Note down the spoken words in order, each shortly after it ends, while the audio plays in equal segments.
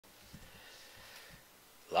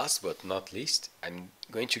Last but not least, I'm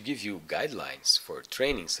going to give you guidelines for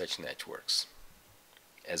training such networks,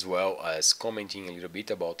 as well as commenting a little bit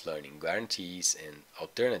about learning guarantees and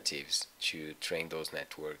alternatives to train those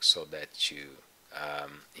networks, so that you,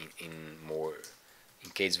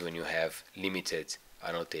 in case when you have limited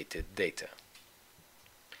annotated data.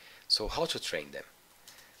 So how to train them?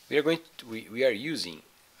 We are using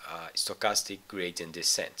stochastic gradient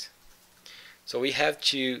descent. So we have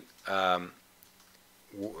to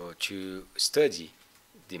study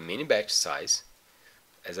the mini batch size.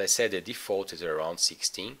 As I said, the default is around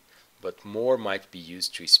 16, but more might be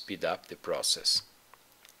used to speed up the process.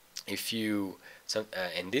 If you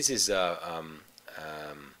and this is a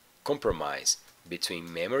compromise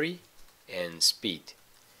between memory and speed.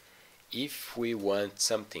 If we want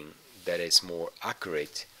something that is more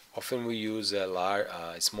accurate, often we use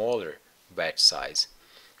a smaller batch size.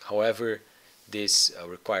 However, this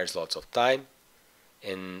requires lots of time,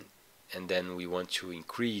 and then we want to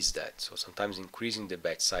increase that. So sometimes increasing the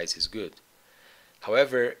batch size is good.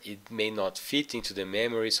 However, it may not fit into the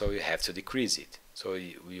memory, so you have to decrease it. So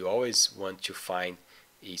we always want to find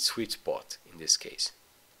a sweet spot in this case.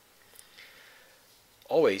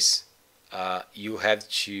 Always you have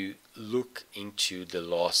to look into the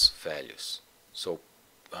loss values. So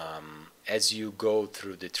as you go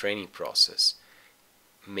through the training process,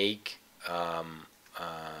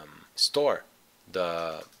 store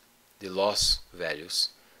the loss values,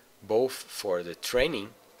 both for the training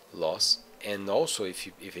loss and also, if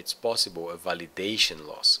it's possible, a validation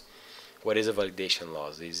loss. What is a validation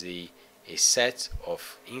loss? Is a set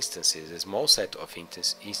of instances, a small set of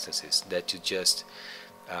instances that you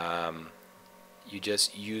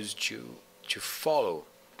just use to follow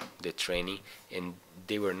the training, and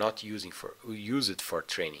they were not used for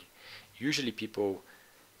training. Usually people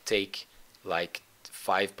take like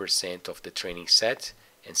 5% of the training set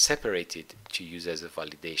and separate it to use as a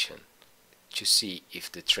validation, to see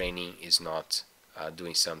if the training is not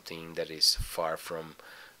doing something that is far from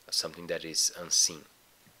something that is unseen.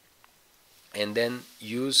 And then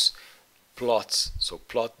use plots, so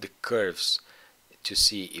plot the curves to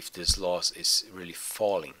see if this loss is really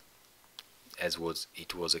falling as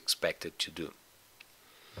it was expected to do.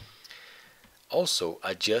 Also,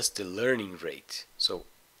 adjust the learning rate. So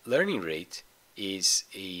learning rate is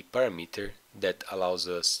a parameter that allows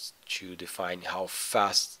us to define how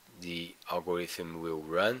fast the algorithm will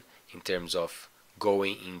run in terms of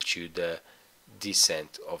going into the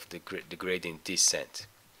descent of the gradient descent.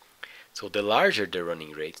 So the larger the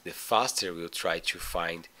running rate, the faster we'll try to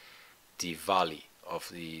find the valley of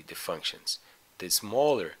the functions. The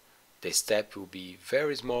smaller the step will be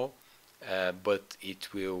very small, but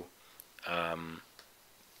it will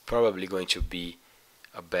probably going to be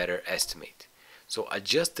a better estimate. So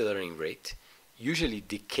adjust the learning rate. Usually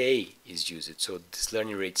decay is used, so this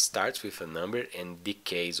learning rate starts with a number and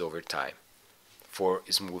decays over time for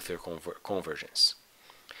smoother convergence.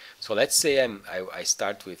 So let's say I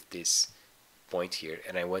start with this point here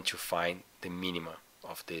and I want to find the minima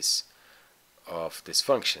of this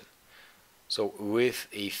function. So with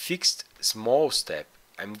a fixed small step,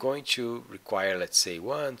 I'm going to require, let's say,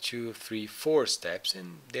 1, 2, 3, 4 steps,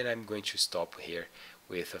 and then I'm going to stop here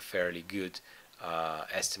with a fairly good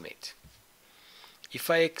estimate. If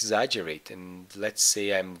I exaggerate and let's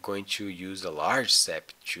say I'm going to use a large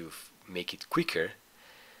step to make it quicker,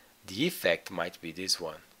 the effect might be this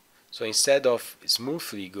one. So instead of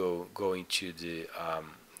smoothly going to the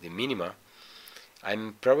minima,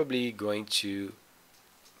 I'm probably going to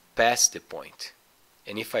pass the point.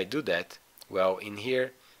 And if I do that, well, in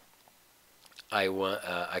here I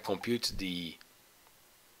compute the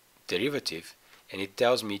derivative and it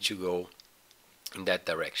tells me to go in that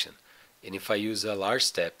direction. And if I use a large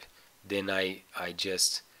step, then I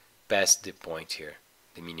just pass the point here,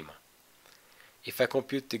 the minima. If I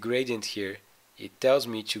compute the gradient here, it tells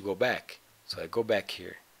me to go back. So I go back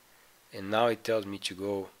here, and now it tells me to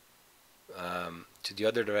go to the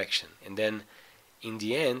other direction. And then in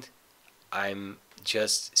the end, I'm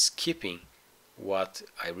just skipping what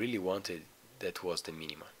I really wanted, that was the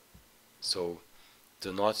minima. So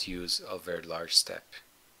do not use a very large step.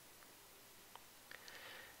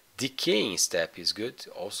 Decaying step is good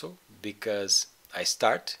also, because I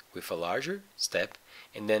start with a larger step,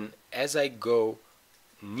 and then as I go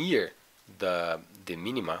near the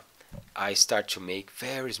minima, I start to make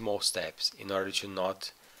very small steps in order to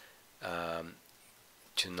not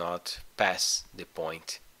pass the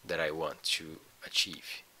point that I want to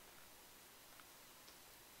achieve.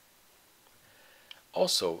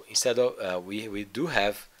 Also, instead of we do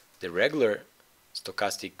have the regular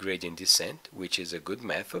stochastic gradient descent, which is a good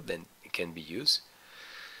method and it can be used.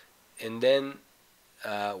 And then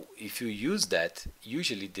if you use that,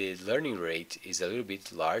 usually the learning rate is a little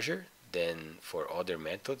bit larger than for other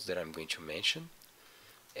methods that I'm going to mention,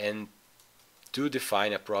 and to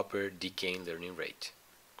define a proper decaying learning rate.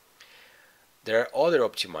 There are other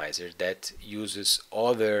optimizers that uses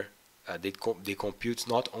other, they compute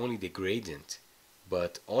not only the gradient,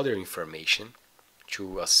 but other information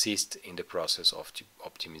to assist in the process of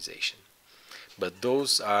optimization. But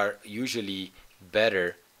those are usually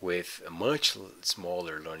better with a much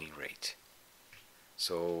smaller learning rate.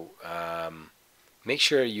 So make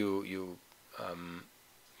sure you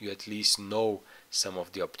at least know some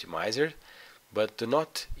of the optimizer, but do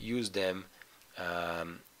not use them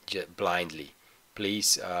blindly.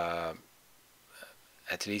 Please at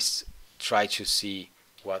least try to see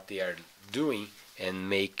what they are doing and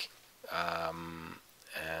make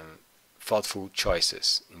thoughtful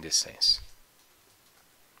choices in this sense.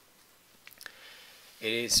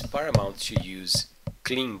 It is paramount to use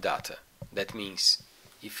clean data. That means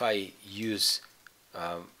if I use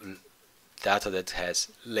data that has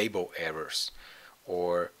label errors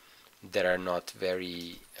or that are not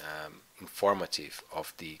very informative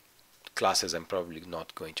of the classes, I'm probably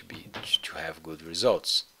not going to have good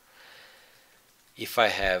results. If I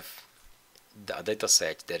have a data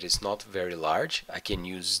set that is not very large, I can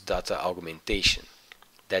use data augmentation.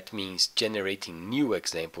 That means generating new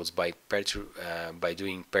examples by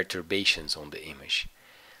doing perturbations on the image.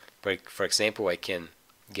 For example, I can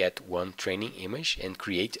get one training image and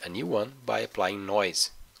create a new one by applying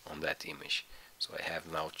noise on that image. So I have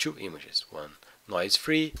now two images, one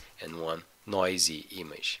noise-free and one noisy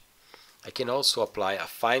image. I can also apply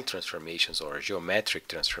affine transformations or geometric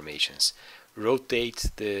transformations,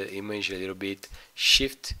 rotate the image a little bit,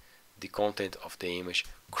 shift the content of the image,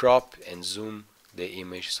 crop and zoom the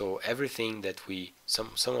image. So everything that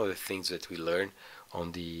some of the things that we learned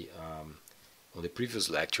on the previous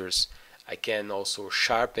lectures, I can also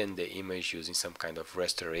sharpen the image using some kind of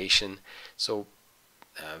restoration. So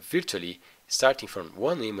virtually, starting from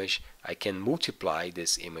one image, I can multiply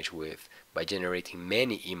this image by generating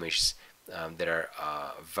many images that are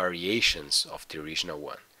variations of the original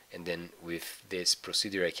one. And then with this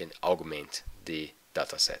procedure, I can augment the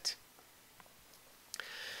data set.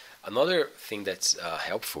 Another thing that's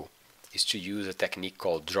helpful is to use a technique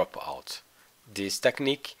called dropout. This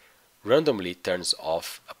technique randomly turns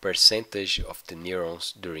off a percentage of the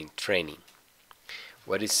neurons during training.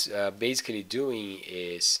 What it's basically doing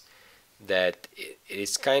is that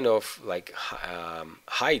it's kind of like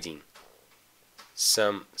hiding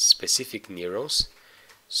some specific neurons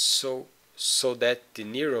so that the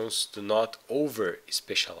neurons do not over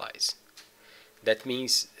specialize. That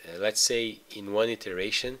means, let's say in one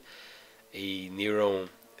iteration, a neuron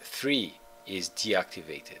 3 is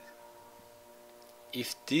deactivated.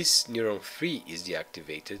 If this neuron 3 is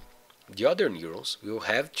deactivated, the other neurons will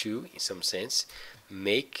have to, in some sense,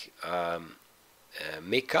 make up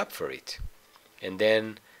for it. And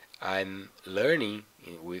then I'm learning,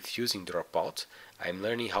 with using dropout, I'm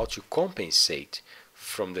learning how to compensate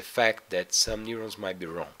from the fact that some neurons might be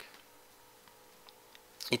wrong.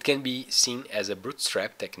 It can be seen as a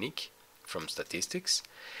bootstrap technique from statistics,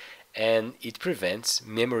 and it prevents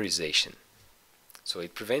memorization. So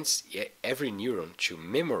it prevents every neuron to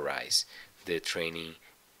memorize the training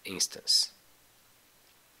instance.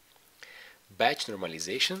 Batch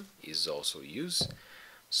normalization is also used.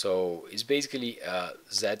 So it's basically a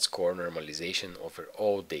z-score normalization over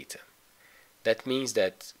all data. That means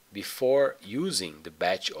that before using the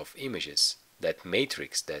batch of images, that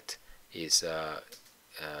matrix that is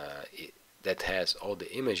that has all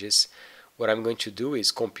the images, what I'm going to do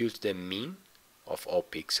is compute the mean of all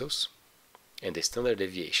pixels and the standard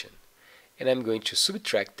deviation. And I'm going to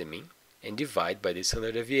subtract the mean and divide by the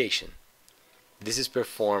standard deviation. This is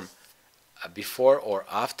performed before or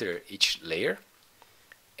after each layer.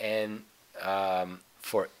 And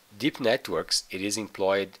for deep networks, it is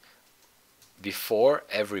employed before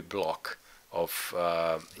every block of,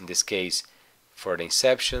 in this case, for the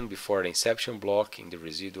inception, before the inception block, in the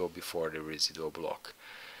residual, before the residual block.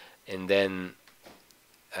 And then,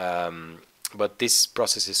 but this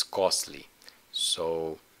process is costly.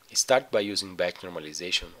 So start by using batch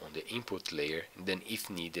normalization on the input layer, and then if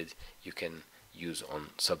needed, you can use on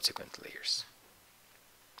subsequent layers.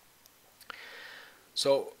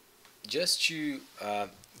 So just to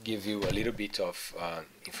give you a little bit of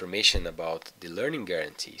information about the learning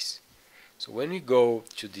guarantees. So when we go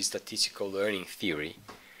to the statistical learning theory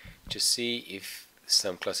to see if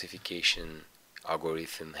some classification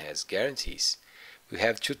algorithm has guarantees, we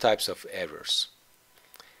have two types of errors.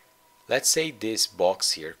 Let's say this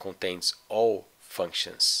box here contains all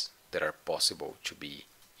functions that are possible to be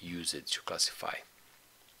used to classify.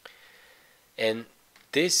 And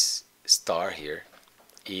this star here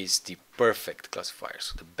is the perfect classifier,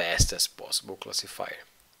 so the best as possible classifier.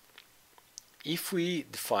 If we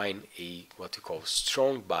define a what we call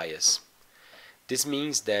strong bias, this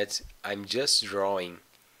means that I'm just drawing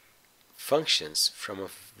functions from a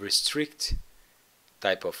restrict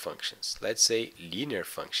type of functions, let's say linear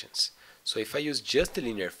functions. So if I use just the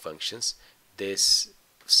linear functions, this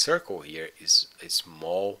circle here is a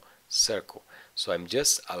small circle, so I'm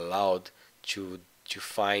just allowed to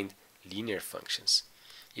find linear functions.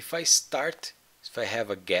 If I have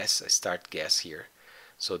a guess, I start guess here,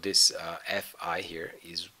 so this fi here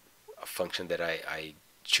is a function that I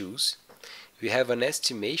choose. We have an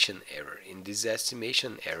estimation error, and this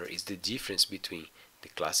estimation error is the difference between the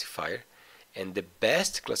classifier and the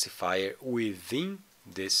best classifier within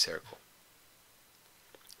this circle.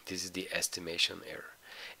 This is the estimation error.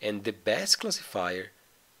 And the best classifier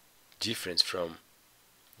difference from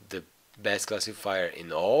the best classifier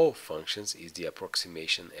in all functions is the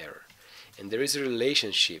approximation error. And there is a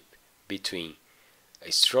relationship between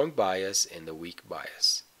a strong bias and a weak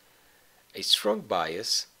bias. A strong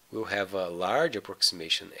bias will have a large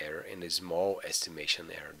approximation error and a small estimation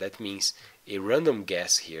error. That means a random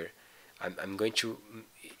guess here,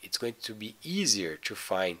 it's going to be easier to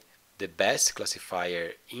find the best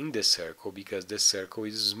classifier in the circle because the circle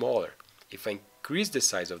is smaller. If I increase the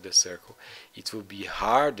size of the circle, it will be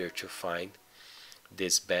harder to find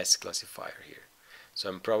this best classifier here. So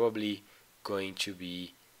I'm probably going to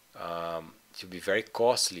be very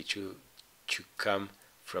costly to come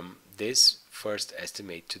from this first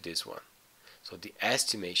estimate to this one. So the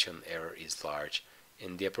estimation error is large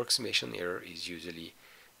and the approximation error is usually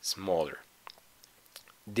smaller.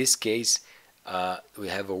 In this case, we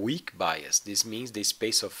have a weak bias. This means the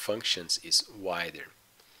space of functions is wider.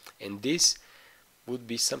 And this would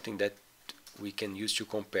be something that we can use to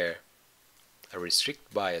compare. A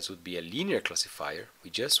restrict bias would be a linear classifier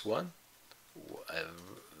with just one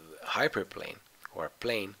hyperplane or a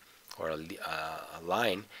plane or a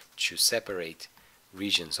line to separate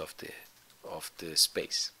regions of the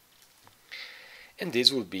space. And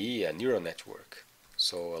this will be a neural network,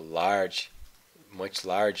 so a much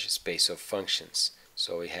large space of functions.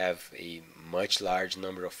 So we have a much large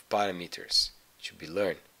number of parameters to be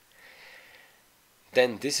learned.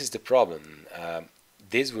 Then this is the problem.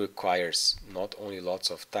 This requires not only lots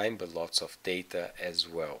of time but lots of data as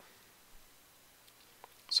well.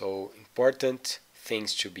 So important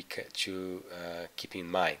things to keep in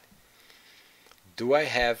mind. Do I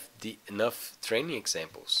have enough training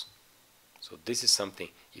examples? So this is something,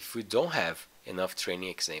 if we don't have enough training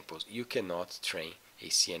examples, you cannot train a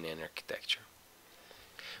CNN architecture.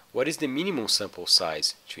 What is the minimum sample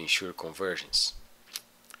size to ensure convergence?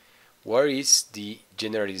 Where is the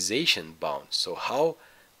generalization bound? So how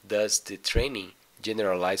does the training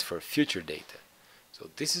generalize for future data? So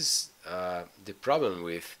this is the problem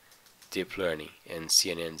with deep learning and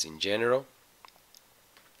CNNs in general.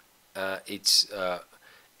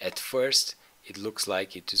 At first it looks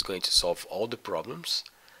like it is going to solve all the problems.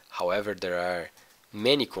 However, there are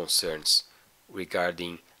many concerns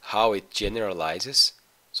regarding how it generalizes,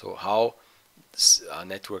 so how a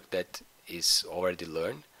network that is already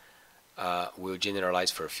learned will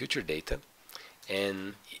generalize for future data,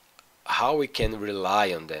 and how we can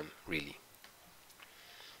rely on them really.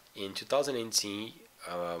 In 2018,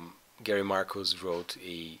 Gary Marcus wrote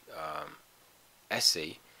a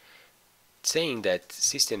essay saying that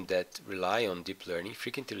systems that rely on deep learning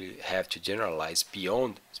frequently have to generalize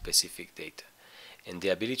beyond specific data, and the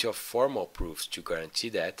ability of formal proofs to guarantee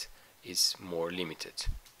that is more limited.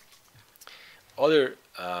 Other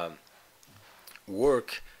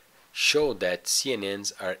work show that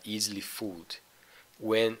CNNs are easily fooled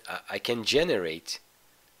when I can generate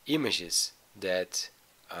images that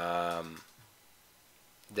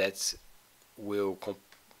will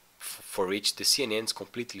for which the CNNs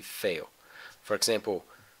completely fail. For example,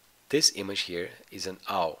 this image here is an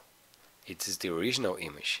owl. It is the original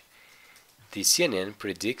image. The CNN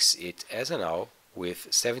predicts it as an owl with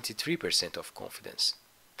 73% of confidence.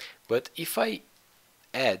 But if I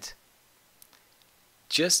add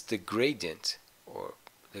just the gradient, or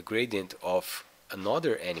the gradient of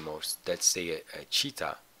another animal, let's say a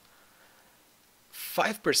cheetah,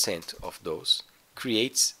 5% of those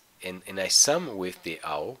creates, and I sum with the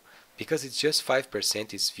owl, because it's just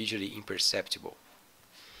 5%, it's visually imperceptible.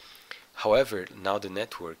 However, now the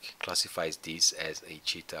network classifies this as a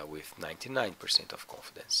cheetah with 99% of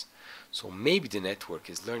confidence. So maybe the network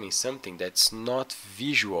is learning something that's not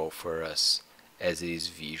visual for us as it is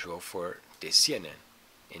visual for the CNN.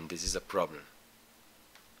 and this is a problem.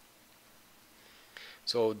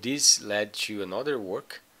 So this led to another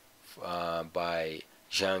work by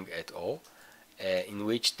Zhang et al. In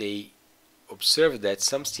which they observed that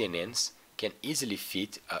some CNNs can easily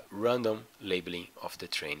fit a random labeling of the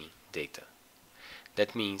training data.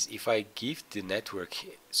 That means if I give the network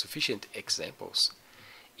sufficient examples,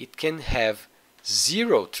 it can have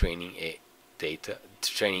zero training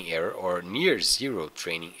error or near zero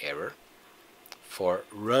training error for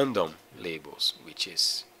random labels, which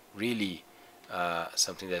is really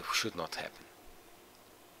something that should not happen.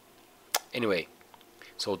 Anyway,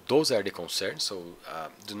 so those are the concerns. So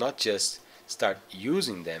do not just start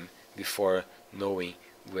using them before knowing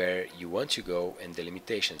where you want to go and the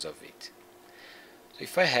limitations of it. So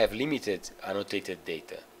if I have limited annotated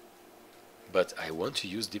data, but I want to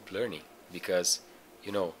use deep learning because,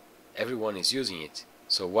 you know, everyone is using it,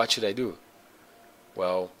 so what should I do?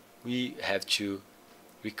 Well, we have to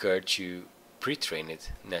recur to pre-trained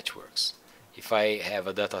networks. If I have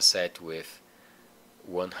a data set with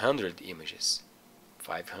 100 images,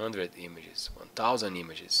 500 images, 1000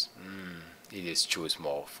 images, it is too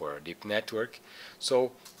small for a deep network.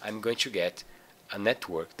 So I'm going to get a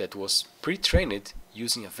network that was pre-trained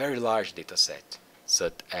using a very large data set,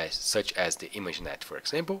 such as the ImageNet, for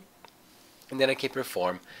example. And then I can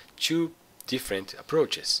perform two different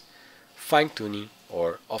approaches: fine-tuning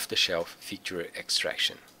or off-the-shelf feature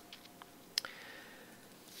extraction.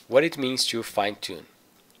 What it means to fine-tune?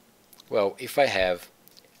 Well, if I have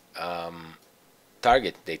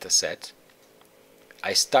target data set,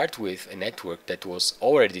 I start with a network that was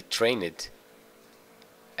already trained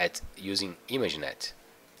at using ImageNet.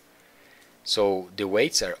 So the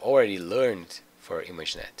weights are already learned for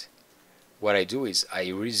ImageNet. What I do is I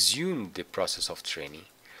resume the process of training,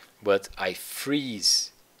 but I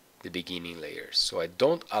freeze the beginning layers. So I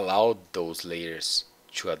don't allow those layers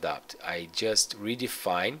to adapt. I just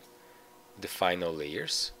redefine the final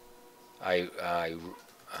layers. I'm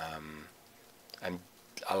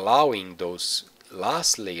allowing those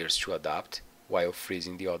last layers to adapt while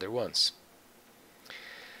freezing the other ones.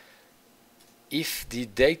 If the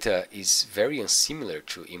data is very unsimilar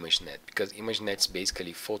to ImageNet, because ImageNet is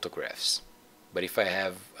basically photographs, but if I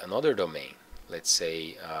have another domain, let's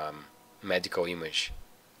say medical image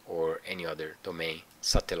or any other domain,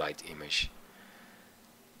 satellite image,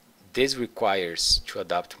 this requires to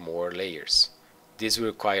adapt more layers. This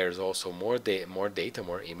requires also more data,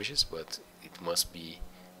 more images, but it must be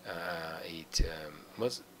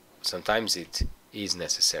sometimes it is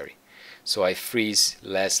necessary. So I freeze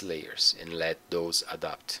less layers and let those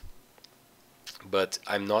adapt. But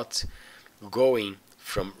I'm not going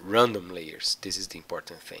from random layers. This is the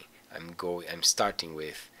important thing. I'm starting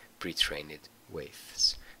with pre-trained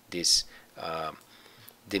weights. This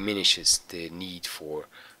diminishes the need for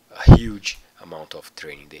a huge amount of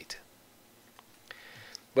training data.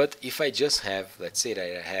 But if I just have, let's say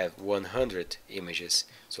that I have 100 images,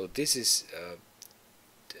 so this is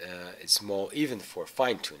small even for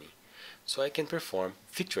fine-tuning. So I can perform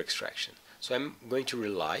feature extraction. So I'm going to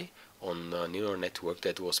rely on a neural network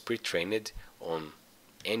that was pre-trained on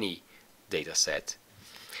any data set.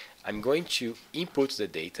 I'm going to input the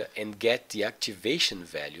data and get the activation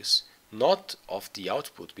values, not of the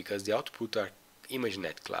output, because the output are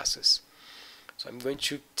ImageNet classes. So I'm going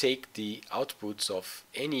to take the outputs of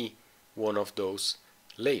any one of those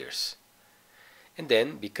layers. And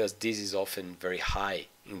then, because this is often very high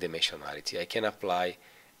in dimensionality, I can apply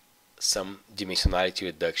some dimensionality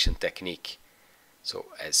reduction technique, so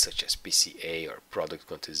such as PCA or product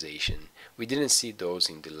quantization. We didn't see those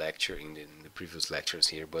in the lecture, in the previous lectures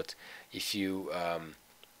here, but if you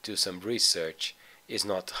do some research, it's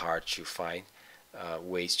not hard to find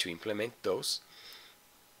ways to implement those.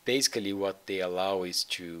 Basically, what they allow is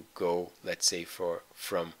to go, let's say,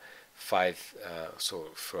 from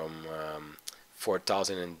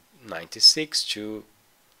 4096 to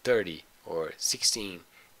 30 or 16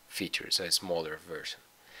 features, a smaller version.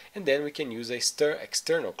 And then we can use a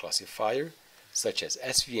external classifier such as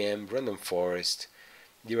SVM, random forest,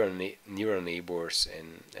 neural neighbors,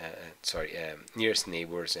 and nearest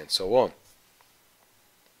neighbors, and so on.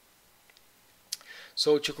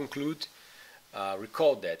 So to conclude,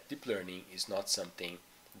 recall that deep learning is not something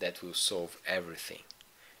that will solve everything.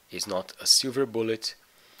 It's not a silver bullet.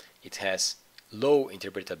 It has low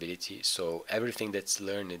interpretability, so everything that's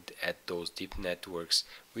learned at those deep networks,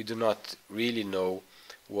 we do not really know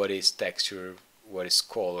what is texture, what is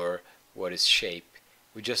color, what is shape.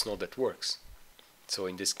 We just know that works. So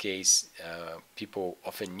in this case, people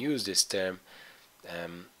often use this term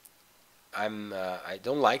I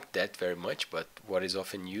don't like that very much, but what is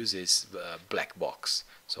often used is black box.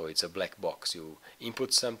 So it's a black box. You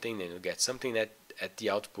input something and you get something at the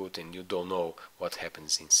output, and you don't know what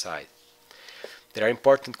happens inside. There are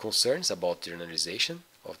important concerns about generalization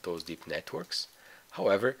of those deep networks.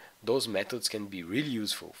 However, those methods can be really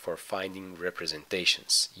useful for finding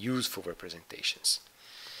representations, useful representations.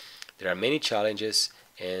 There are many challenges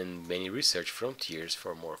and many research frontiers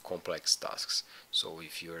for more complex tasks. So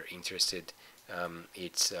if you're interested,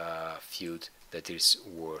 it's a field that is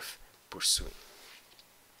worth pursuing.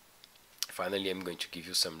 Finally, I'm going to give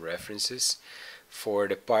you some references for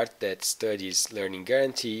the part that studies learning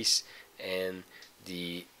guarantees and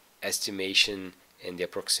the estimation and the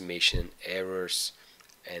approximation errors,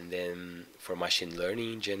 and then for machine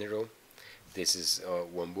learning in general. This is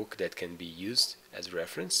one book that can be used as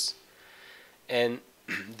reference. And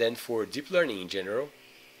then for deep learning in general,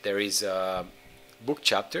 there is a book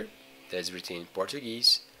chapter that's written in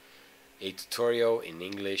Portuguese, a tutorial in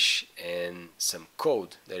English, and some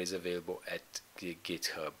code that is available at the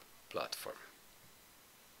GitHub platform.